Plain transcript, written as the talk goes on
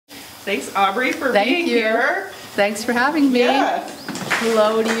Thanks, Aubrey, for being here. Thanks for having me. Yeah.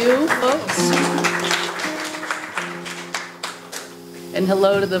 Hello to you, folks. And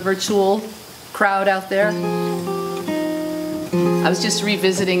hello to the virtual crowd out there. I was just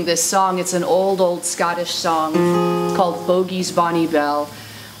revisiting this song. It's an old Scottish song called Bogie's Bonnie Bell.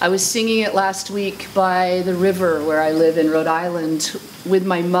 I was singing it last week by the river where I live in Rhode Island with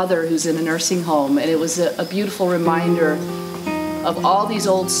my mother, who's in a nursing home, and it was a beautiful reminder of all these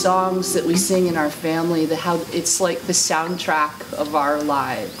old songs that we sing in our family, how it's like the soundtrack of our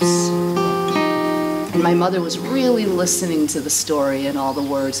lives. And my mother was really listening to the story and all the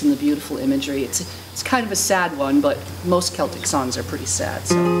words and the beautiful imagery. It's kind of a sad one, but most Celtic songs are pretty sad.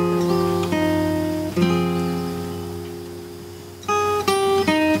 So.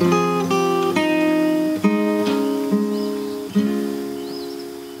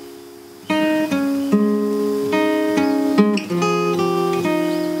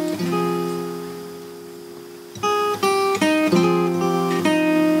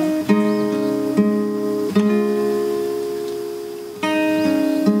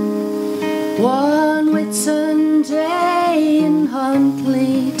 One Whitsunday in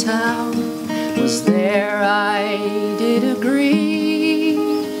Huntly town was there I did agree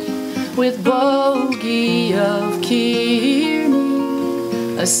with Bogie of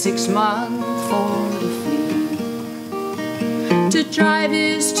Kearney, a 6-month for the fee, to drive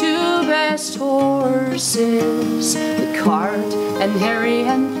his 2 best horses, the cart and harry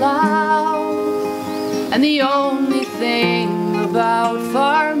and plough, and the only thing about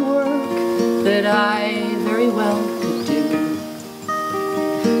farm work that I very well could do.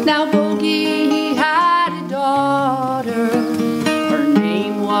 Now Bogie, he had a daughter, her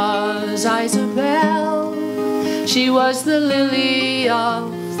name was Isabel. She was the lily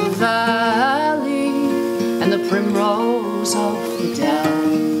of the valley and the primrose of the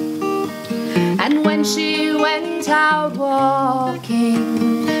dell. And when she went out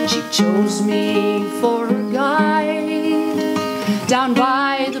walking, she chose me for a guide down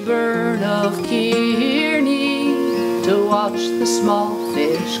by the burn of Kearney to watch the small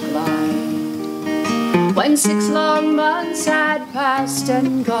fish glide. When 6 long months had passed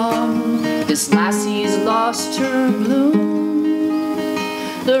and gone, this lassie's lost her bloom.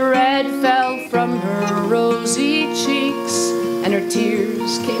 The red fell from her rosy cheeks and her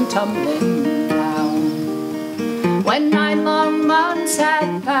tears came tumbling down. When 9 long months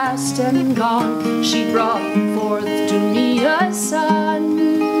had passed and gone, she brought forth to me a son,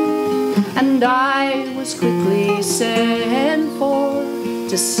 and I was quickly sent for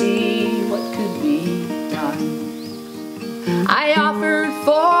to see what could be done. I offered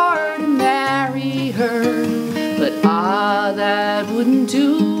for to marry her, but that wouldn't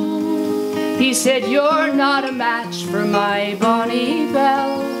do. He said, "You're not a match for my Bonnie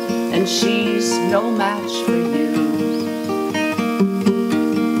Bell, and she's no match for you."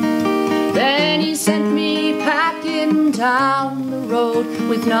 Then he sent me packing down the road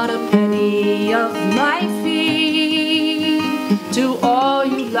with not a penny of my fee. To all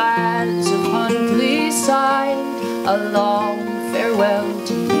you lads of Huntly side, a long farewell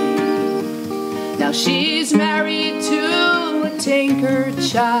to you. Now she's married to a tinker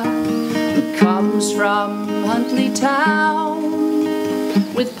chap who comes from Huntly town,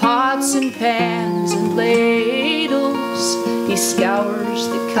 with pots and pans and ladles he scours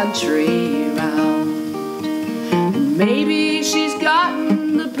the country round. And maybe she's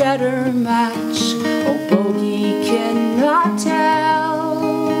gotten the better match, oh Bogie cannot tell,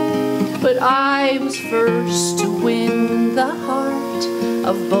 but I was first to win the heart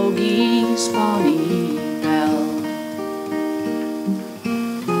of Bogie's Bonnie Bell.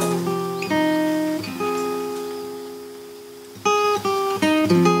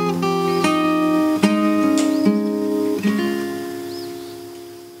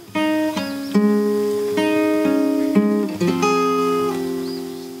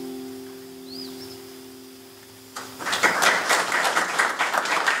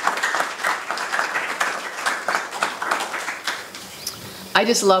 I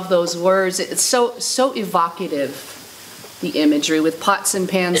just love those words. It's so evocative, the imagery. With pots and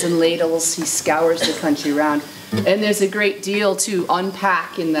pans and ladles, he scours the country round. And there's a great deal to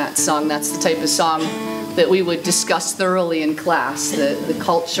unpack in that song. That's the type of song that we would discuss thoroughly in class, the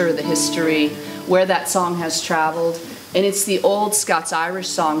culture, the history, where that song has traveled. And it's the old Scots-Irish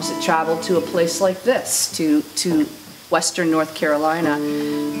songs that traveled to a place like this, to Western North Carolina.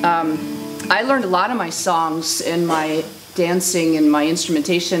 I learned a lot of my songs and my dancing and my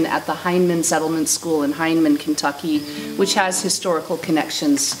instrumentation at the Hindman Settlement School in Hindman, Kentucky, which has historical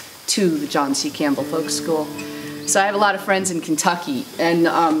connections to the John C. Campbell Folk School. So I have a lot of friends in Kentucky, and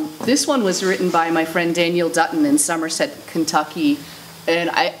this one was written by my friend Daniel Dutton in Somerset, Kentucky, and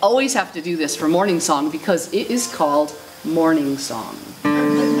I always have to do this for Morning Song because it is called Morning Song.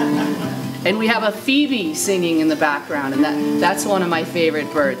 And we have a phoebe singing in the background, and that's one of my favorite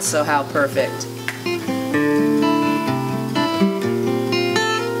birds, so how perfect.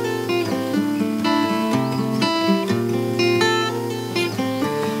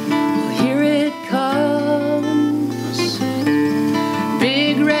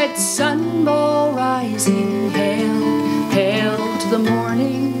 Sunball rising, hail, hail to the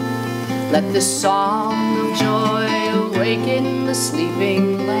morning. Let the song of joy awaken the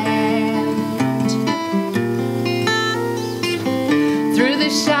sleeping land. Through the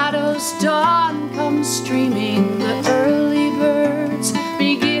shadows dawn comes streaming. The early birds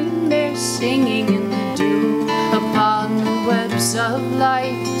begin their singing in the dew. Upon the webs of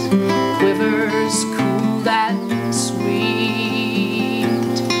light quivers cool and sweet.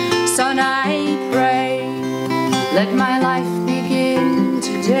 Son, I pray, let my life begin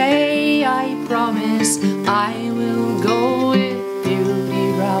today. I promise I will go with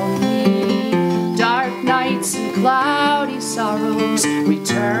beauty round me. Dark nights and cloudy sorrows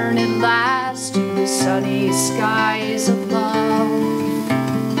return at last to the sunny skies of love.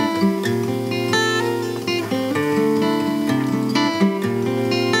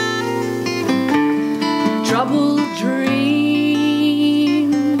 Troubled dreams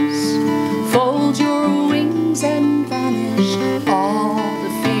fold your wings and vanish. All the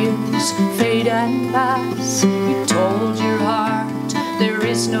fears fade and pass. You told your heart there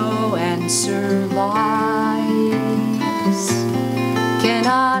is no answer. Lies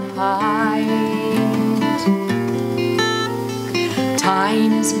cannot hide.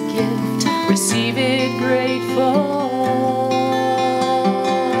 Time is a gift, receive it grateful.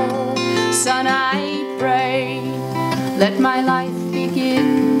 Son, I pray, let my life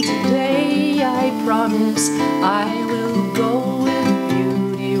begin today. I promise I will go with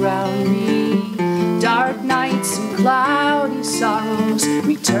beauty round me. Dark nights and cloudy sorrows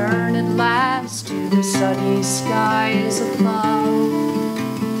return at last to the sunny skies of love.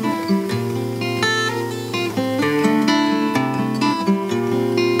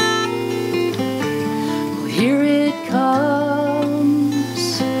 Well, here it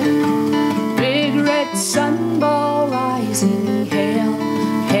comes, big red sunball rising, hail,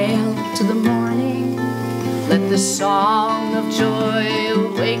 hail to the morning. Let the song of joy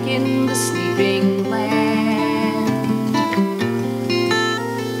awaken the sleeping land.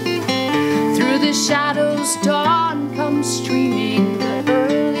 Through the shadows dawn comes streaming. The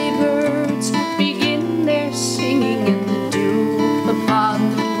early birds begin their singing in the dew.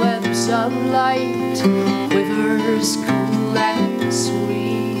 Upon the webs of light quivers cool and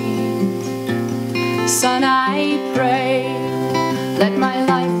sweet. Son, I pray, let my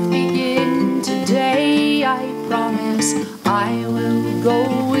life begin today. I promise I will go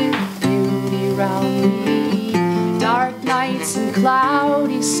with beauty round me. Dark nights and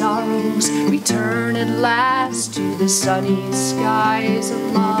cloudy sorrows return at last to the sunny skies of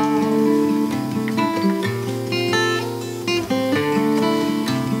love.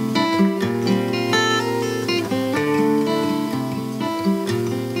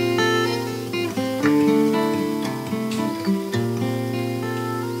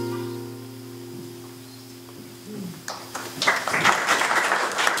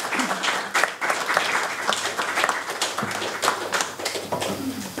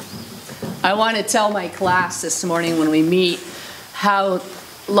 I want to tell my class this morning when we meet how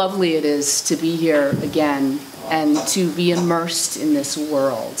lovely it is to be here again and to be immersed in this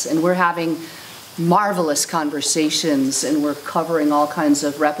world. And we're having marvelous conversations and we're covering all kinds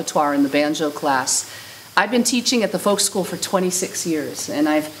of repertoire in the banjo class. I've been teaching at the folk school for 26 years and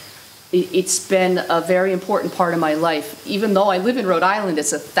it's been a very important part of my life. Even though I live in Rhode Island,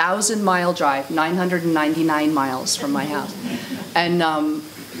 it's a 1,000-mile drive, 999 miles from my house. And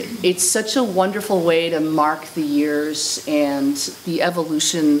it's such a wonderful way to mark the years and the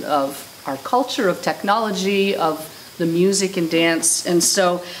evolution of our culture, of technology, of the music and dance. And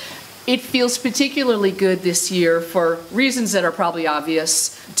so it feels particularly good this year, for reasons that are probably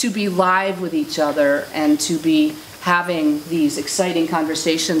obvious, to be live with each other and to be having these exciting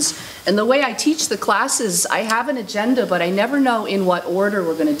conversations. And the way I teach the classes, I have an agenda, but I never know in what order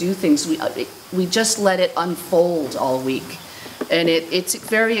we're going to do things. We just let it unfold all week. And it's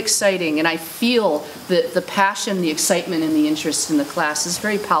very exciting, and I feel the passion, the excitement, and the interest in the class is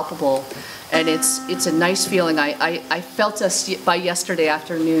very palpable, and it's a nice feeling. I felt us by yesterday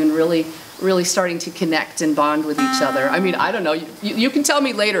afternoon really really starting to connect and bond with each other. I mean, I don't know. You can tell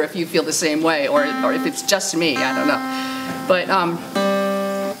me later if you feel the same way, or if it's just me. I don't know. But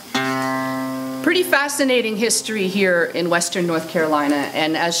pretty fascinating history here in Western North Carolina,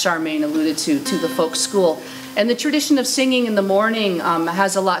 and as Charmaine alluded to the folk school. And the tradition of singing in the morning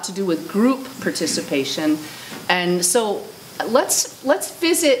has a lot to do with group participation. And so let's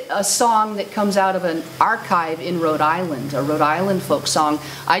visit a song that comes out of an archive in Rhode Island, a Rhode Island folk song.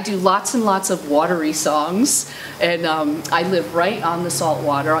 I do lots and lots of watery songs, and I live right on the salt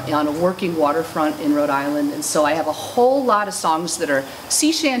water, on a working waterfront in Rhode Island, and so I have a whole lot of songs that are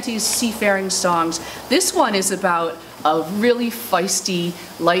sea shanties, seafaring songs. This one is about a really feisty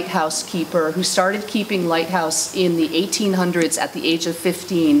lighthouse keeper who started keeping lighthouse in the 1800s at the age of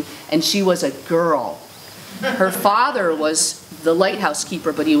 15, and she was a girl. Her father was the lighthouse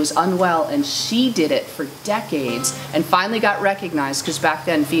keeper, but he was unwell, and she did it for decades and finally got recognized, because back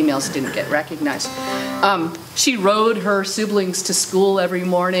then females didn't get recognized. She rode her siblings to school every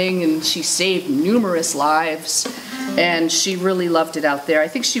morning, and she saved numerous lives, and she really loved it out there. I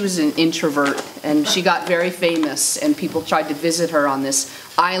think she was an introvert, and she got very famous, and people tried to visit her on this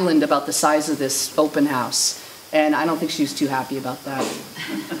island about the size of this open house, and I don't think she was too happy about that.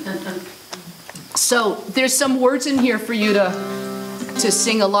 So there's some words in here for you to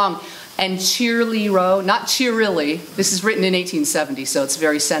sing along. And cheerly row, not cheerily. This is written in 1870, so it's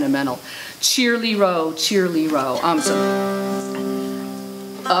very sentimental. Cheerly row, cheerly row.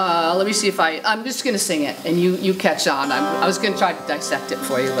 Let me see if I'm just going to sing it, and you catch on. I was going to try to dissect it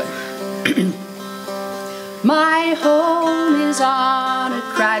for you, but. My home is on a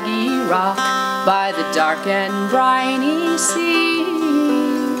craggy rock by the dark and briny sea,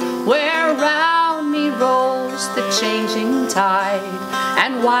 where round me rolls the changing tide,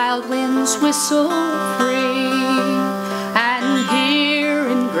 and wild winds whistle free. And here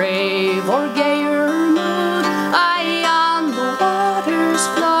in grave or gayer mood, I on the waters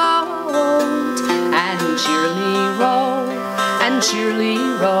float, and cheerly row,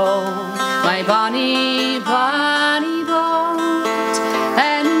 my bonny, bonny boat.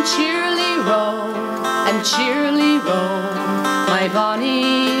 And cheerly row, my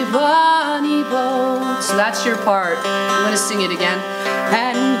bonny, bonny boat. So that's your part. I'm going to sing it again.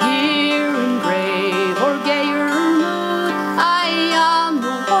 And here in grave or gayer mood, I on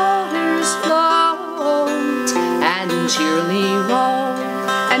the waters float, and cheerly row,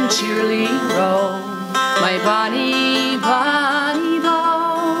 my bonny, bonny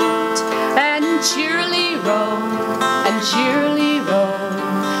boat. And cheerly row,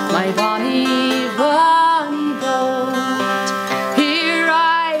 my bonny, bonny boat. Here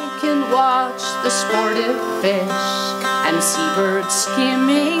I can watch the sportive fish and seabirds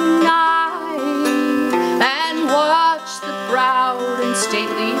skimming nigh, and watch the proud and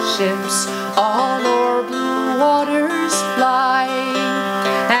stately ships all o'er blue waters fly.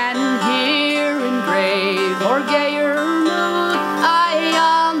 And here in grave or gayer mood, I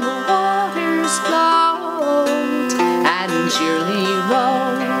on the waters float, and cheerly row,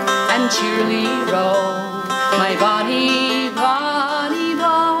 my bonny, bonny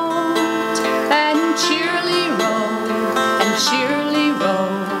boat. And cheerly row,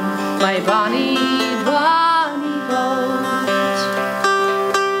 my bonny, bonny boat.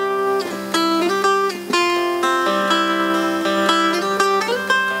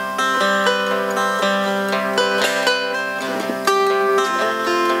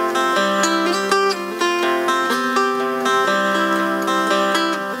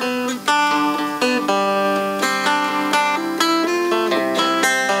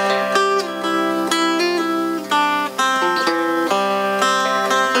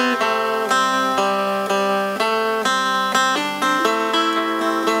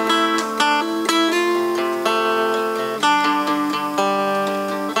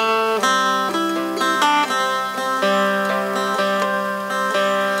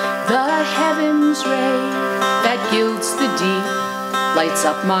 Lights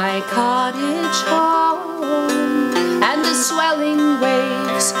up my cottage home, and the swelling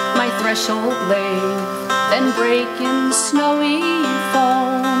waves my threshold lave, then break in snowy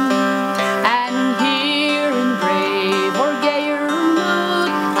foam. And here in grave or gayer mood,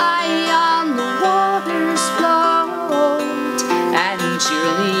 I on the waters float, and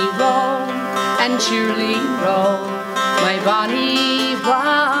cheerly row, my bonny,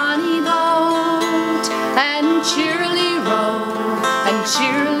 bonny boat. And cheerly row,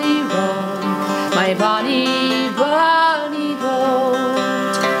 my bonny, bonny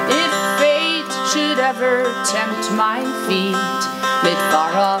boat. If fate should ever tempt my feet mid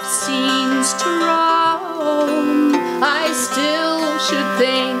far-off scenes to roam, I still should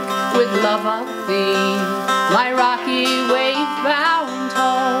think with love of thee, my rocky wave-bound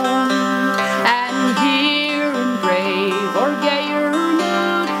home. And here in brave or gayer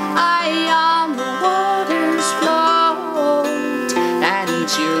mood, I on the waters float, and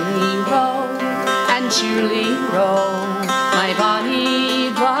cheerly row, my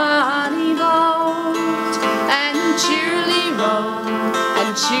bonny, bonny boat. And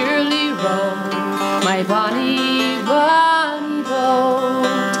cheerly row, my bonny, bonny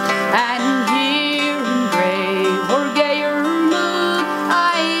boat. And here in brave or gayer mood,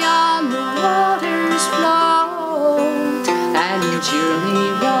 I on the waters float, and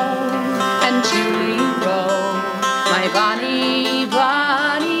cheerly row, my bonny,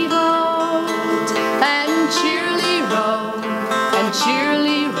 bonny boat. And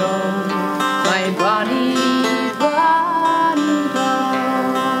cheerly row, my bonny, bonny boat.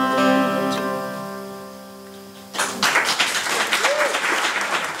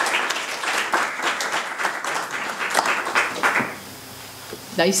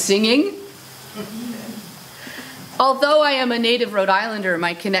 Nice singing. Although I am a native Rhode Islander,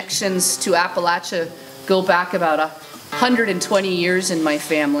 my connections to Appalachia go back about 120 years in my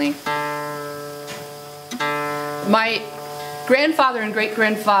family. My grandfather and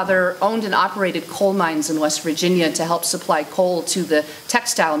great-grandfather owned and operated coal mines in West Virginia to help supply coal to the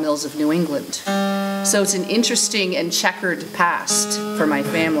textile mills of New England. So it's an interesting and checkered past for my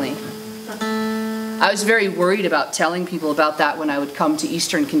family. I was very worried about telling people about that when I would come to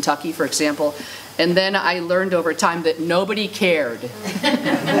Eastern Kentucky, for example, and then I learned over time that nobody cared.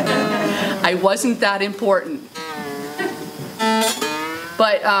 I wasn't that important.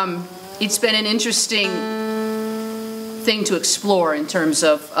 But it's been an interesting thing to explore in terms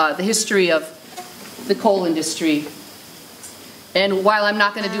of the history of the coal industry. And while I'm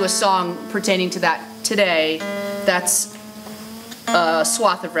not going to do a song pertaining to that today, that's a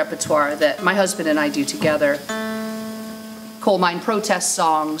swath of repertoire that my husband and I do together. Coal mine protest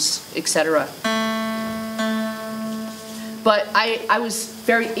songs, etc. But I was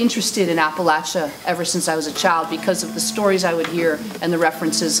very interested in Appalachia ever since I was a child because of the stories I would hear and the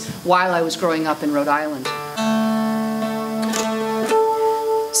references while I was growing up in Rhode Island.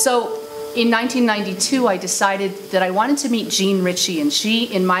 So in 1992, I decided that I wanted to meet Jean Ritchie, and she,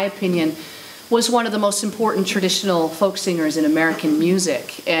 in my opinion, was one of the most important traditional folk singers in American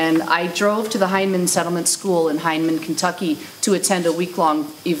music. And I drove to the Heinemann Settlement School in Heinemann, Kentucky to attend a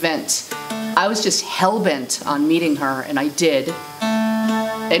week-long event. I was just hell-bent on meeting her, and I did.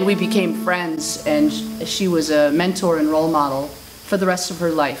 And we became friends, and she was a mentor and role model for the rest of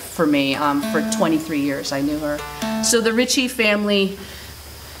her life for me. For 23 years, I knew her. So the Ritchie family,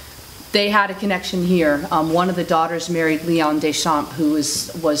 they had a connection here. One of the daughters married Leon Deschamps, who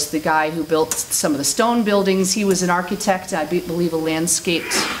was the guy who built some of the stone buildings. He was an architect, I believe a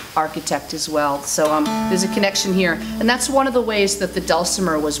landscaped architect as well. So there's a connection here. And that's one of the ways that the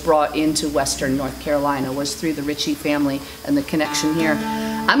dulcimer was brought into Western North Carolina, was through the Ritchie family and the connection here.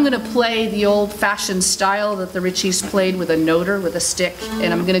 I'm going to play the old-fashioned style that the Ritchies played with a noter, with a stick,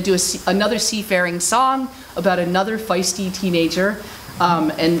 and I'm going to do another seafaring song about another feisty teenager.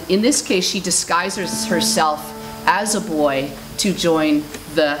 And in this case, she disguises herself as a boy to join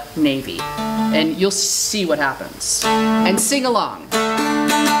the Navy. And you'll see what happens. And sing along.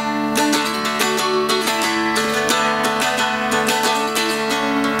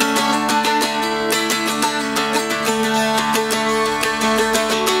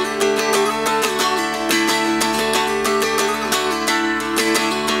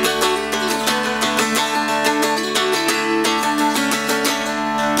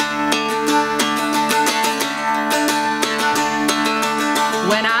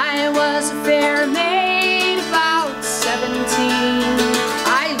 When I was a fair maid, about 17,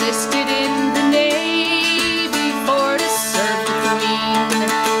 I listed in the Navy for to serve the Queen.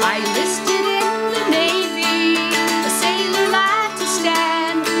 I listed in the Navy, a sailor lad to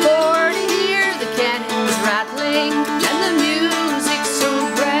stand, for to hear the cannons rattling and the music so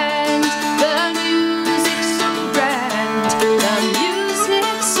grand, the music so grand, the music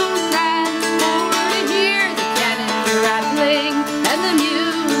so grand, for to hear the cannons rattling and the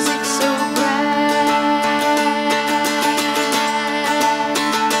music so grand.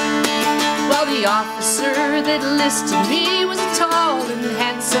 Well, the officer that listed me was a tall and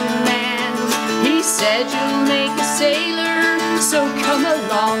handsome man. He said, "You'll make a sailor, so come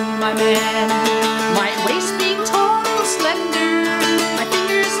along, my man." My waist being tall and slender, my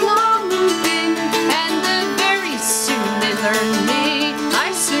fingers long and thin, and very soon they learned me. I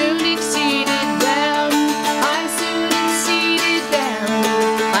soon exceeded them. I soon exceeded them.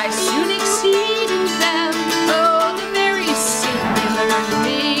 I soon exceeded them. Oh, the very soon they learned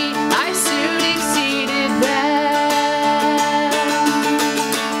me. I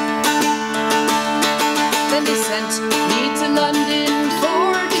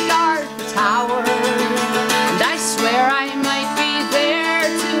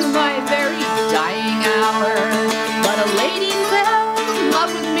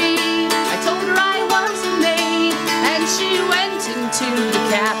to the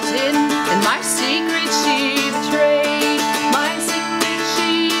captain, and my secret she betrayed. My secret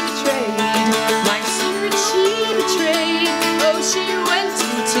she betrayed. My secret she betrayed. Oh, she went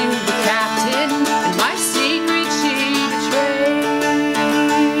into the captain, and my secret she betrayed.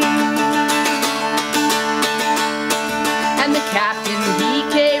 And the captain, he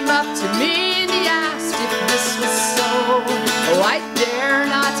came up to me and he asked if this was so. Oh, I dare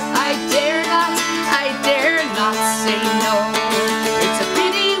not, I dare not, I dare not say no. It's a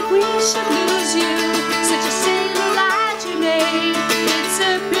pity we should lose you, such a sailor lad you made. It's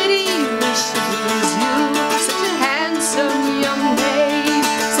a pity we should lose you, such a handsome young maid,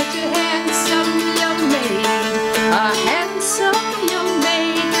 such a handsome young maid, a handsome young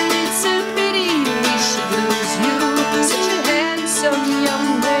maid. It's a pity we should lose you, such a handsome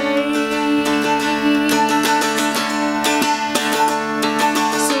young maid.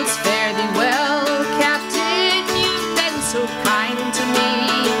 So it's fare thee well, Captain, you've been so kind to me,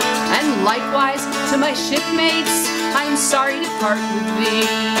 and likewise to my shipmates, I'm sorry to part with thee.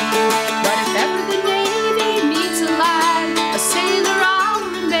 But if ever the Navy needs a lad, a sailor I'll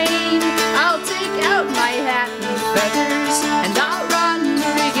remain. I'll take out my hat and feathers, and I'll run the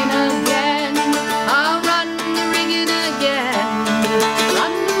rigging again. I'll run the rigging again.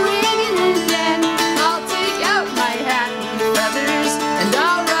 Run the rigging again. I'll take out my hat and feathers, and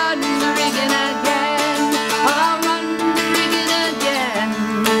I'll run the rigging again. I'll run the rigging again.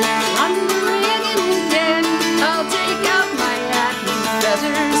 Run the rigging again. I'll take out my hat and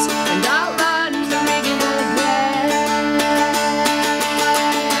feathers, and I'll run the rigging again.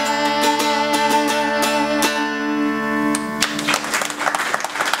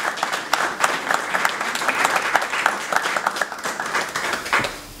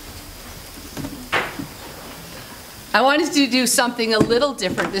 I wanted to do something a little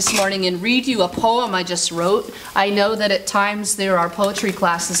different this morning and read you a poem I just wrote. I know that at times there are poetry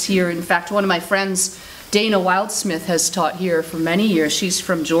classes here. In fact, one of my friends, Dana Wildsmith, has taught here for many years. She's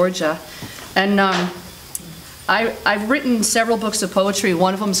from Georgia. And I've written several books of poetry.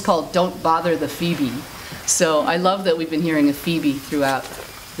 One of them is called Don't Bother the Phoebe. So I love that we've been hearing a Phoebe throughout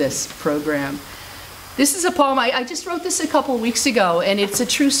this program. This is a poem, I just wrote this a couple weeks ago, and it's a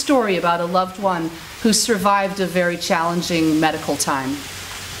true story about a loved one who survived a very challenging medical time.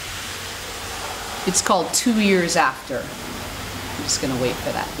 It's called 2 Years After. I'm just going to wait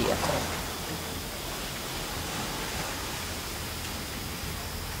for that vehicle.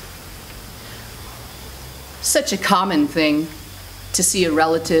 Such a common thing to see a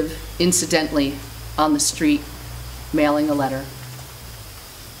relative incidentally on the street mailing a letter.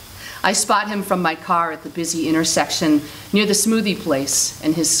 I spot him from my car at the busy intersection near the smoothie place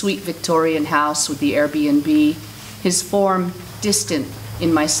and his sweet Victorian house with the Airbnb, his form distant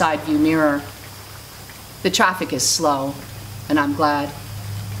in my side view mirror. The traffic is slow, and I'm glad.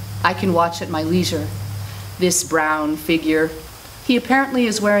 I can watch at my leisure this brown figure. He apparently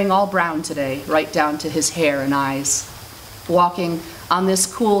is wearing all brown today, right down to his hair and eyes, walking on this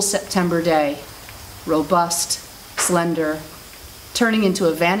cool September day, robust, slender, turning into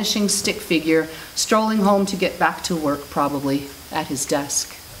a vanishing stick figure, strolling home to get back to work, probably, at his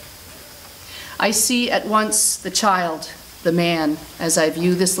desk. I see at once the child, the man, as I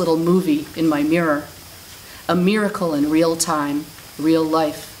view this little movie in my mirror, a miracle in real time, real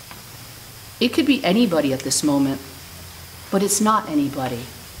life. It could be anybody at this moment, but it's not anybody.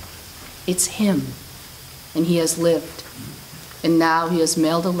 It's him, and he has lived, and now he has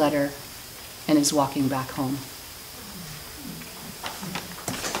mailed a letter and is walking back home.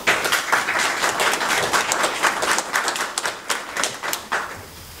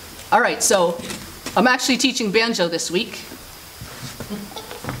 All right, so I'm actually teaching banjo this week.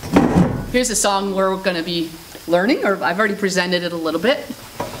 Here's a song we're going to be learning, or I've already presented it a little bit.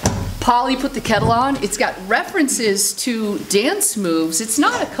 Polly Put the Kettle On. It's got references to dance moves. It's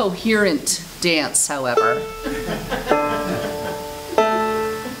not a coherent dance, however.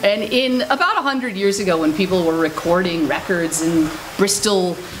 And in about 100 years ago, when people were recording records in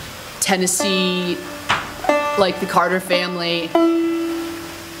Bristol, Tennessee, like the Carter family,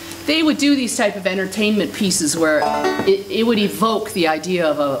 they would do these type of entertainment pieces where it would evoke the idea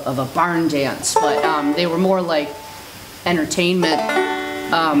of a barn dance, but they were more like entertainment,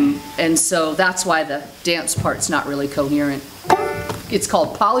 and so that's why the dance part's not really coherent. It's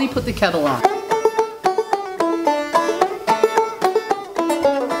called Polly Put the Kettle On.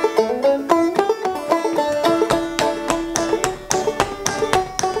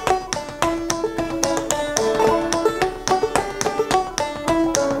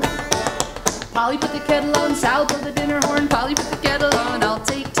 Polly put the kettle on, Sal blew the dinner horn. Polly put the kettle on, I'll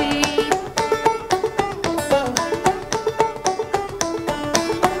take tea.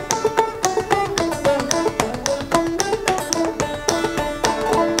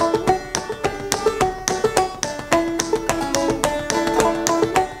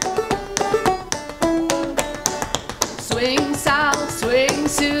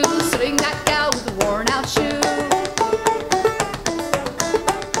 Sue, swing that gal with a worn out shoe.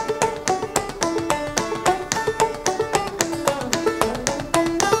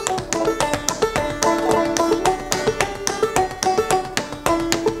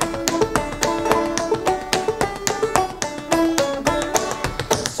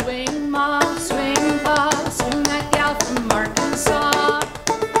 Swing ma, swing pa, swing that gal from Arkansas.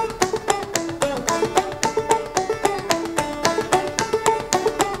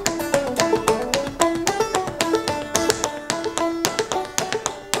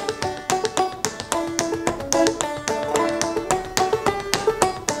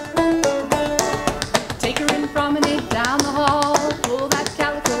 Take her in promenade down the hall, pull that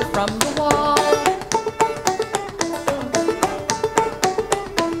calico from the wall.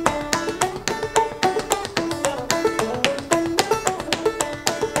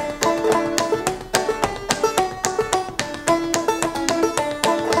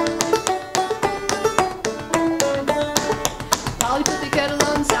 Polly put the kettle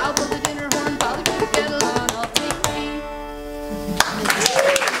on, Sal put the dinner horn, Polly put the kettle on, I'll take tea.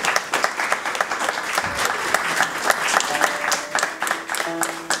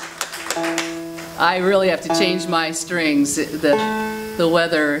 I really have to change my strings. The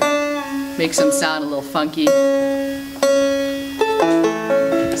weather makes them sound a little funky.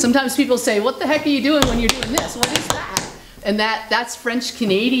 Sometimes people say, what the heck are you doing when you're doing this? What is that? And that's French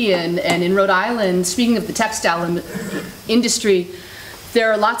Canadian. And in Rhode Island, speaking of the textile industry,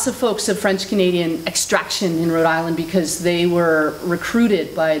 there are lots of folks of French Canadian extraction in Rhode Island because they were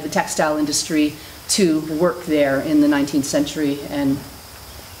recruited by the textile industry to work there in the 19th century and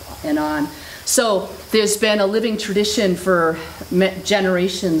on. So there's been a living tradition for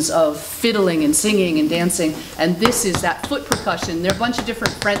generations of fiddling and singing and dancing, and this is that foot percussion. There are a bunch of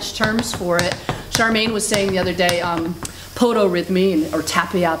different French terms for it. Charmaine was saying the other day, podo-rhythme, or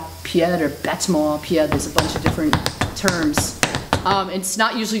tapis-à-pied, or battement-à-pied. There's a bunch of different terms. It's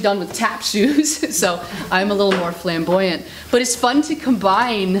not usually done with tap shoes, so I'm a little more flamboyant. But it's fun to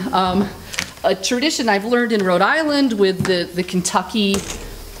combine a tradition I've learned in Rhode Island with the Kentucky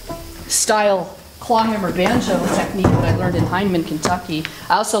style clawhammer banjo technique that I learned in Hindman, Kentucky.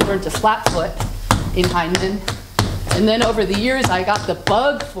 I also learned to flatfoot in Hindman. And then over the years I got the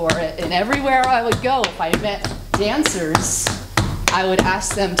bug for it, and everywhere I would go, if I met dancers, I would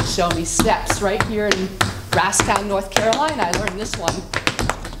ask them to show me steps. Right here in Rasstown, North Carolina, I learned this one.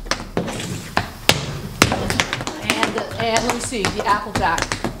 And let me see, the Applejack.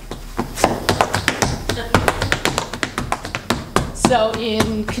 So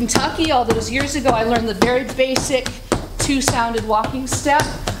in Kentucky, all those years ago, I learned the very basic two-sounded walking step.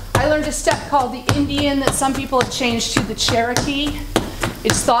 I learned a step called the Indian that some people have changed to the Cherokee.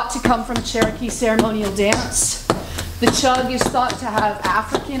 It's thought to come from Cherokee ceremonial dance. The chug is thought to have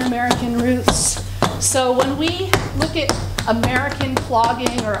African-American roots. So when we look at American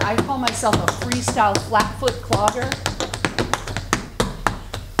clogging, or I call myself a freestyle flatfoot clogger,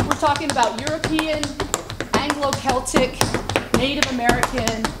 we're talking about European, Anglo-Celtic, Native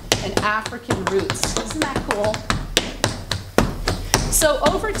American, and African roots. Isn't that cool? So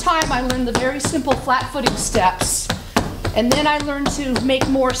over time, I learned the very simple flat-footing steps, and then I learned to make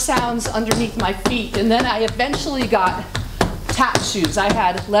more sounds underneath my feet, and then I eventually got tap shoes. I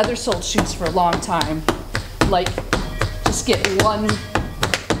had leather-soled shoes for a long time. Like, just get one.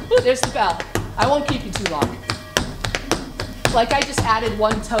 Ooh, there's the bell. I won't keep you too long. Like, I just added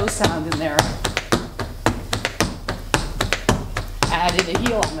one toe sound in there. Added a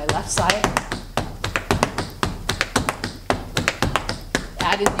heel on my left side.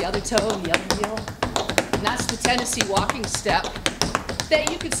 Added the other toe and the other heel. And that's the Tennessee walking step that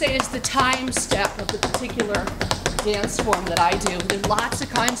you could say is the time step of the particular dance form that I do. There's lots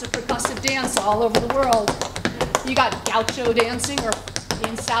of kinds of percussive dance all over the world. You got gaucho dancing, or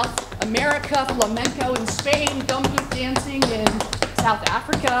in South America, flamenco in Spain, gumboot dancing in South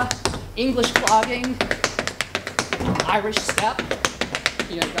Africa, English clogging, Irish step.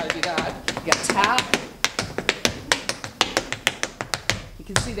 You know, you gotta do that. You got tap. You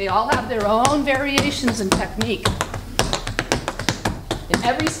can see they all have their own variations and technique. And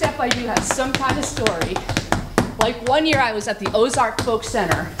every step I do has some kind of story. Like one year I was at the Ozark Folk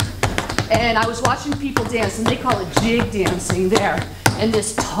Center, and I was watching people dance, and they call it jig dancing there. And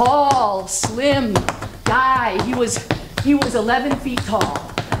this tall, slim guy, he was 11 feet tall.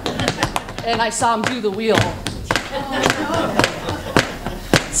 And I saw him do the wheel.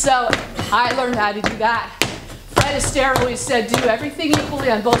 So I learned how to do that. Fred Astaire always said, do everything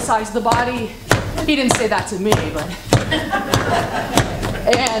equally on both sides of the body. He didn't say that to me, but.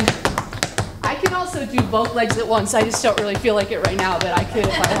 And I can also do both legs at once. I just don't really feel like it right now, but I could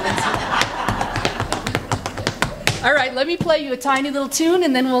if I wanted to. All right, let me play you a tiny little tune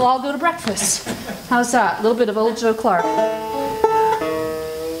and then we'll all go to breakfast. How's that? A little bit of old Joe Clark.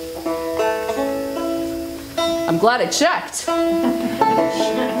 I'm glad I checked.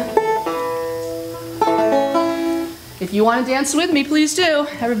 If you want to dance with me, please do.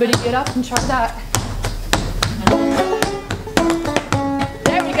 Everybody get up and try that.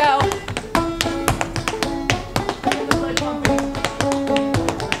 There we go.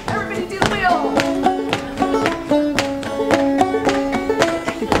 Everybody do the wheel.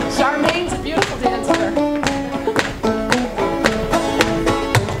 Charmaine's a beautiful dancer.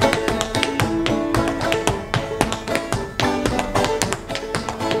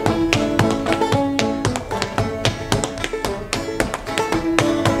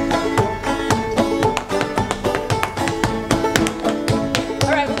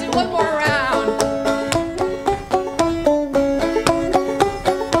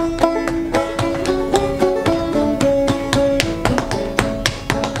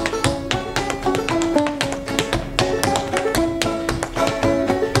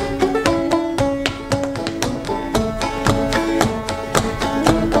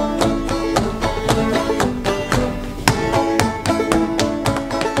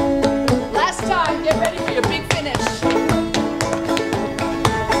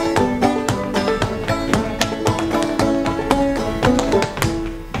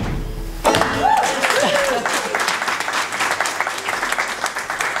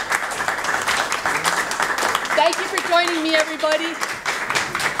 Thank you for joining me, everybody.